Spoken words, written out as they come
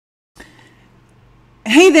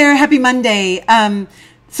Hey there, happy Monday.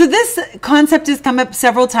 So this concept has come up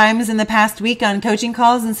several times in the past week on coaching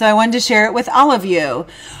calls, and so I wanted to share it with all of you.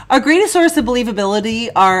 Our greatest source of believability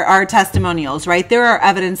are our testimonials, right? There are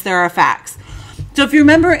evidence, there are facts. So if you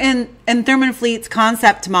remember in Thurman Fleet's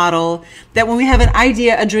concept model, that when we have an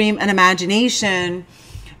idea, a dream, an imagination,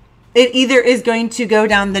 it either is going to go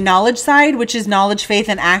down the knowledge side, which is knowledge, faith,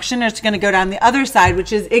 and action, or it's going to go down the other side,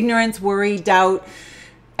 which is ignorance, worry, doubt,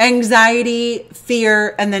 anxiety,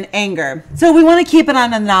 fear, and then anger. So we want to keep it on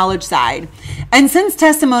the knowledge side. And since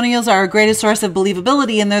testimonials are our greatest source of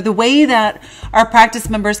believability, and they're the way that our practice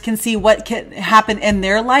members can see what can happen in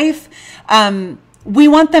their life, we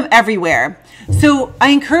want them everywhere. So I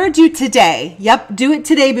encourage you today, do it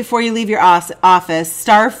today before you leave your office.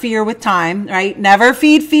 Starve fear with time, right? Never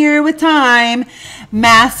feed fear with time.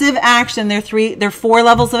 Massive action. There are 4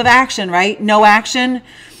 levels of action, right? No action,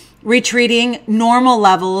 retreating, normal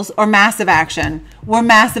levels, or massive action. We're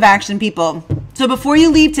massive action people. So before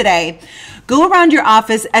you leave today, go around your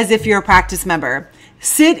office as if you're a practice member.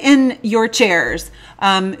 Sit in your chairs.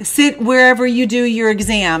 Sit wherever you do your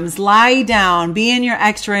exams. Lie down. Be in your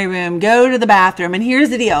x-ray room. Go to the bathroom. And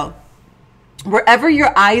here's the deal. Wherever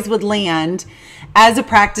your eyes would land as a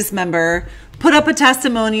practice member, put up a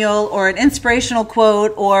testimonial or an inspirational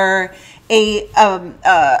quote or a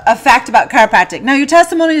fact about chiropractic. Now, your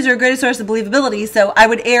testimonials are a great source of believability, so I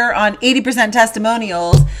would err on 80%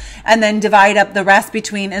 testimonials and then divide up the rest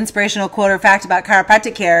between inspirational quote or fact about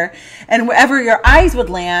chiropractic care. And wherever your eyes would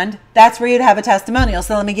land, that's where you'd have a testimonial.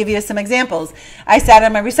 So let me give you some examples. I sat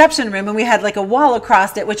in my reception room and we had like a wall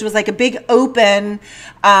across it, which was like a big open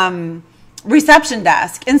reception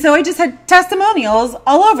desk. And so I just had testimonials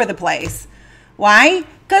all over the place. Why?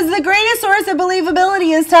 Because the greatest source of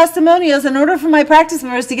believability is testimonials. In order for my practice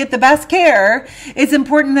members to get the best care, it's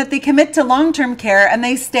important that they commit to long-term care and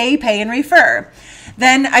they stay, pay, and refer.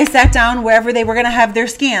 Then I sat down wherever they were going to have their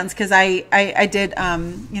scans, because I did,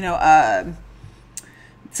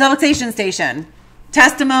 subluxation station,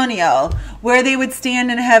 testimonial, where they would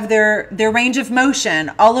stand and have their range of motion,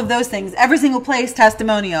 all of those things, every single place,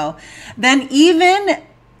 testimonial. Then even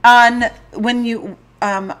on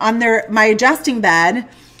my adjusting bed,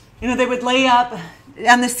 they would lay up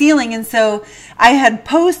on the ceiling. And so I had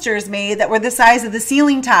posters made that were the size of the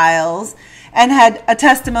ceiling tiles and had a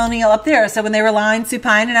testimonial up there. So when they were lying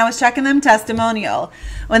supine and I was checking them, testimonial.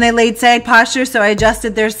 When they laid side posture, so I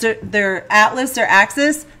adjusted their atlas or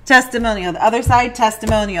axis, testimonial. The other side,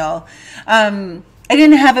 testimonial. I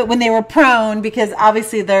didn't have it when they were prone because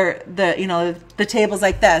obviously the table's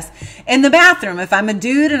like this. In the bathroom, if I'm a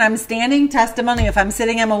dude and I'm standing, testimonial. If I'm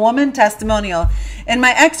sitting, I'm a woman, testimonial. In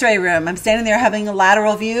my x-ray room, I'm standing there having a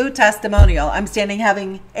lateral view, testimonial. I'm standing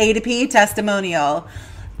having A to P, testimonial.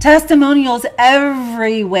 Testimonials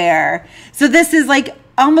everywhere. So this is like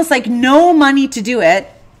almost like no money to do it.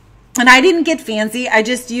 And I didn't get fancy. I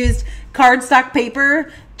just used cardstock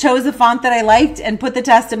paper, chose a font that I liked, and put the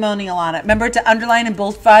testimonial on it. Remember to underline and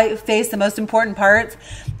boldface the most important parts.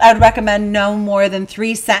 I would recommend no more than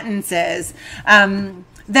 3 sentences.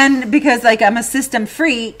 Then because I'm a system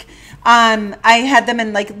freak, I had them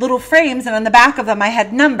in like little frames, and on the back of them I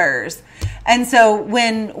had numbers. And so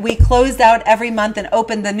when we closed out every month and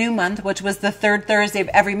opened the new month, which was the 3rd Thursday of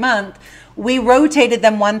every month, we rotated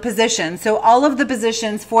them 1 position. So all of the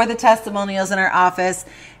positions for the testimonials in our office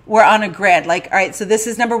were on a grid. Like, all right, so this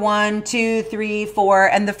is number 1, 2, 3, 4.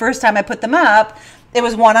 And the first time I put them up, it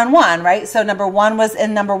was 1-on-1, right? So number 1 was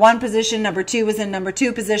in number 1 position, number 2 was in number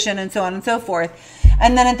 2 position, and so on and so forth.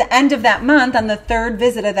 And then at the end of that month, on the 3rd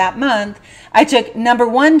visit of that month, I took number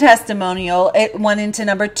 1 testimonial, it went into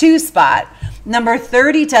number 2 spot. Number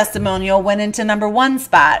 30 testimonial went into number 1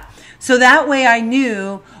 spot. So that way I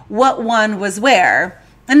knew what one was where.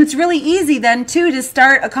 And it's really easy then, too, to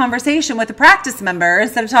start a conversation with a practice member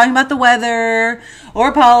instead of talking about the weather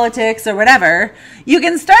or politics or whatever. You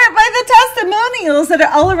can start by the testimonials that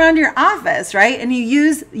are all around your office, right? And you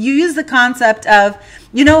use the concept of,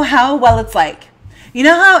 how well it's like. You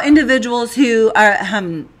know how individuals who are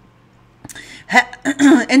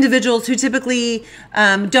typically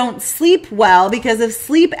don't sleep well because of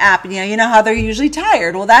sleep apnea, you know how they're usually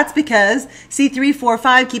tired. Well, that's because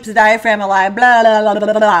C345 keeps the diaphragm alive, blah, blah, blah,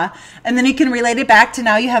 blah, blah. And then you can relate it back to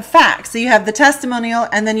now you have facts. So you have the testimonial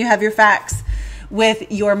and then you have your facts with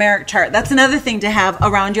your Merrick chart. That's another thing to have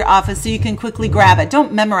around your office so you can quickly grab it.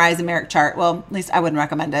 Don't memorize a Merrick chart. Well, at least I wouldn't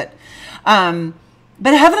recommend it.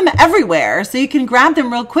 But have them everywhere so you can grab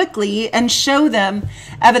them real quickly and show them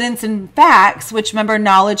evidence and facts, which remember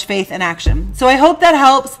knowledge, faith, and action. So I hope that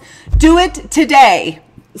helps. Do it today.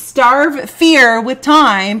 starve fear with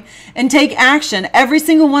time and take action. Every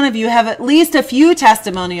single one of you have at least a few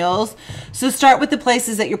testimonials. So start with the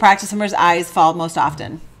places that your practice members' eyes fall most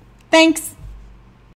often. Thanks.